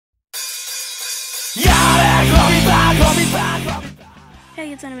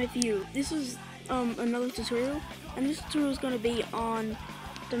Hey, it's AnimateForYou. This is another tutorial, and this tutorial is going to be on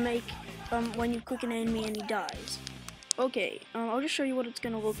to make when you click an enemy and he dies. Okay, I'll just show you what it's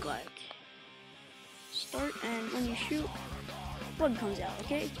going to look like. Start, and when you shoot, blood comes out,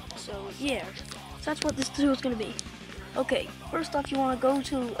 okay? So yeah, so that's what this tutorial is going to be. Okay, first off you want to go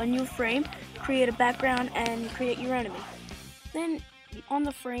to a new frame, create a background, and create your enemy. Then on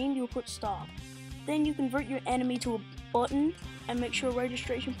the frame you'll put stop. Then you convert your enemy to a button and make sure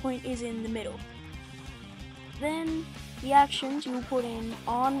registration point is in the middle. Then the actions you will put in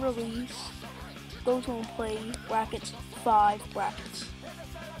on release, go to and play, brackets, 5 brackets.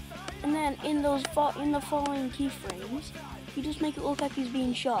 And then in the following keyframes, you just make it look like he's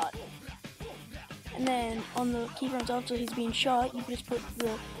being shot. And then on the keyframes after he's being shot, you can just put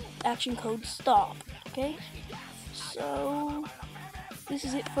the action code stop. Okay? So this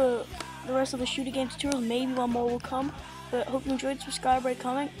is it for the rest of the shooter game tutorials. Maybe one more will come. But hope you enjoyed. Subscribe, rate,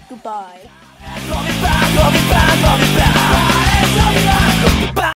 comment. Goodbye.